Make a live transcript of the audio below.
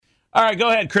All right, go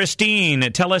ahead, Christine.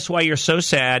 Tell us why you're so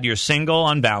sad you're single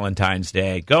on Valentine's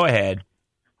Day. Go ahead.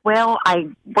 Well, I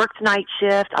worked night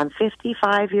shift. I'm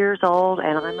 55 years old,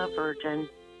 and I'm a virgin.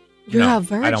 You're No, a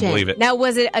virgin. I don't believe it. Now,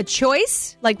 was it a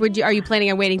choice? Like, are you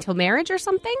planning on waiting till marriage or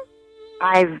something?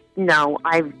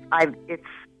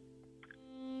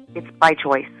 It's by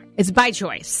choice. It's by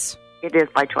choice. It is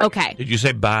by choice. Okay. Did you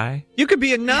say bye? You could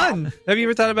be a nun. Have you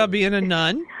ever thought about being a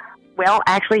nun? Well,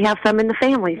 actually have some in the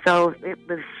family, so it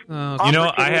was... You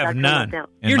know, I have none.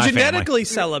 You're genetically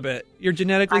celibate. You're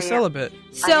genetically celibate.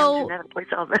 So, genetically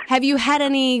celibate. have you had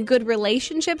any good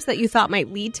relationships that you thought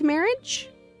might lead to marriage?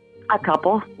 A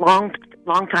couple. Long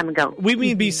time ago. We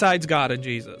mean besides God and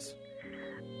Jesus.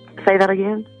 Say that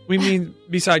again? We mean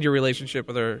beside your relationship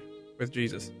with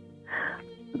Jesus.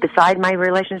 Beside my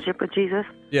relationship with Jesus?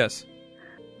 Yes.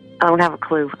 I don't have a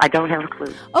clue.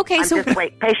 Okay, I'm so just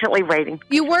patiently waiting.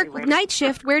 you work night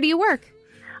shift. Where do you work?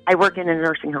 I work in a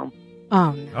nursing home.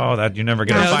 Oh, no. Oh, that you're never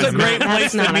going to That's find a great me. place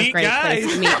That's to not a meet great guys.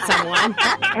 place to meet someone.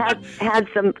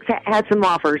 had some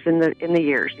offers in the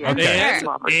years. Yeah. Okay. Had some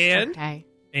offers. Okay.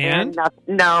 And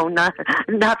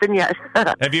nothing yet.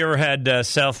 Have you ever had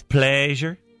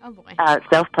self-pleasure? Oh, boy.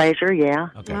 Self-pleasure, yeah.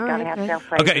 Okay. All Gotta right, have good.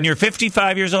 self-pleasure. Okay, and you're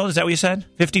 55 years old, is that what you said?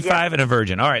 55 and a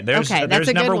virgin. All right, there's Okay, that's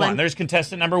a number good one. one. There's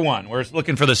contestant number one. We're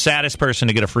looking for the saddest person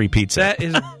to get a free pizza. that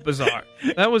is bizarre.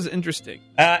 That was interesting.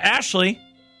 Ashley,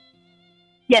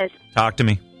 Yes, talk to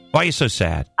me. Why are you so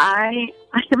sad? I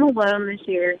am alone this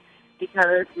year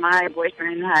because my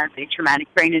boyfriend has a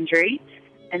traumatic brain injury,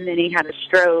 and then he had a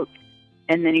stroke,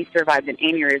 and then he survived an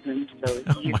aneurysm,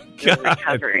 so he's still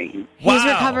recovering. He's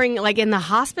recovering, like, in the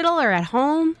hospital or at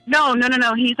home? No.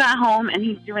 He's at home, and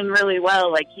he's doing really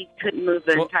well. Like, he couldn't move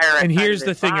the entire right And side here's of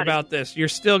the his thing body. about this. You're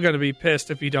still going to be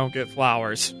pissed if you don't get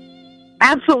flowers.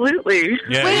 Absolutely.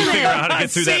 Yeah, Wait a you figure minute. out how to get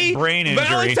through See, that brain injury.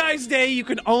 Valentine's Day, you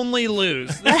can only lose.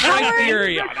 That's my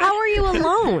theory on it. How are you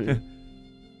alone?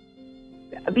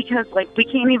 Because, like, we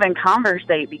can't even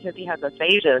conversate because he has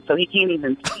aphasia, so he can't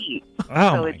even speak.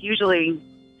 Oh, so my- it's usually...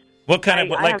 what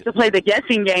kind of I have to play the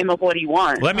guessing game of what he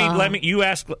wants. Let me. You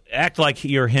act like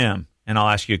you're him, and I'll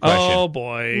ask you a question. Oh,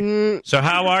 boy. So,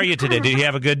 how are you today? Did you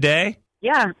have a good day?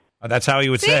 Yeah. Oh, that's how you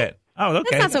would say it. Oh,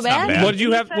 okay. That's not so bad. What did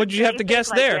you have to guess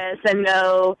Like there? Yes and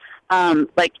no.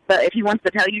 But if he wants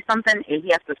to tell you something,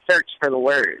 he has to search for the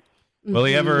words. Will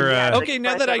he ever? Okay,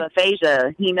 now that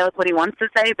aphasia, he knows what he wants to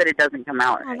say, but it doesn't come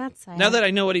out Oh, right. that's sad. Now that I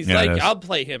know what he's Yeah, it like, is. I'll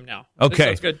play him now. This Okay.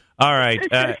 sounds good. All right.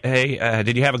 Hey,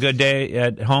 did you have a good day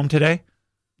at home today?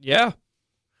 Yeah.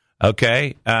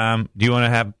 Okay. Do you want to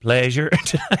have pleasure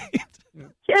tonight?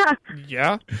 Yeah.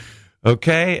 Yeah.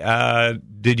 Okay.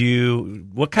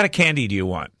 What kind of candy do you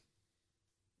want?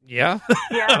 Yeah.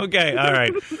 Yeah. Okay. All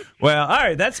right. Well, all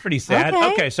right. That's pretty sad.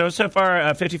 Okay. Okay. So far,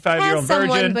 a 55-year-old Has someone,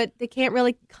 virgin. but they can't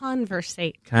really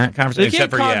conversate. Conversation, They except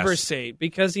can't for yes. conversate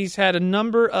because he's had a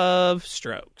number of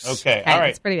strokes. Okay. Okay, All that's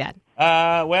right. pretty bad.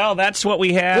 Well, that's what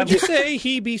we have. Would you say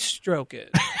he be stroking?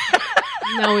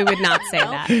 No, we would not say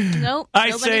that. Nope. I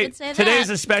nobody say would say today's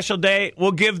that. a special day.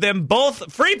 We'll give them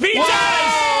both free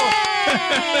pizzas.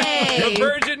 The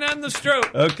virgin and the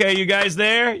stroke. Okay, you guys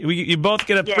there? You both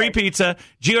get a Yes. free pizza,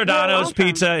 Giordanos welcome.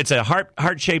 pizza. It's a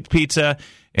heart-shaped pizza,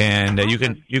 and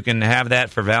you can have that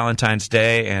for Valentine's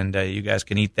Day, and you guys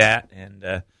can eat that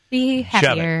and Be Shove it.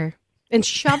 happier. And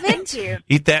shove it?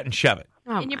 eat that and shove it.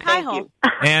 Oh, In your my. pie hole.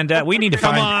 And we need to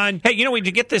Come find. on. Hey, we need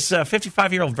to get this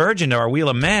 55-year-old virgin to our Wheel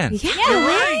of Men. Yeah, You're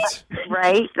right.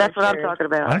 Right? That's what I'm talking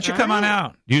Why about. don't you come on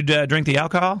out? You drink the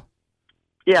alcohol?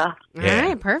 Yeah. All Yeah.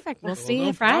 right, perfect. We'll see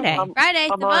you Friday. Friday,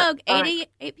 I'm the on- Vogue, all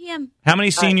 8 p.m. How many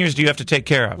seniors do you have to take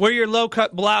care of? Wear your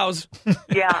low-cut blouse.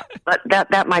 Yeah. But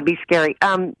that might be scary.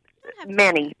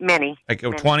 Many. Like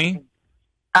 20?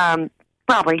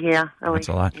 Probably, yeah. That's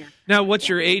a lot. Yeah. Now, what's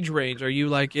your age range? Are you,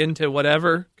 like, into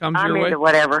whatever comes I'm your way? into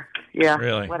whatever. Yeah.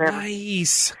 Really? Whatever.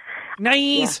 Nice.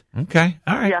 Nice. Okay.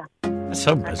 All right. Yeah. That's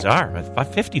so bizarre.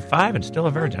 55 and still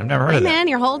a virgin. I've never heard Hey, of that. man,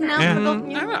 you're holding out Yeah. for,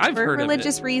 the, I've for heard of it.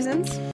 religious reasons.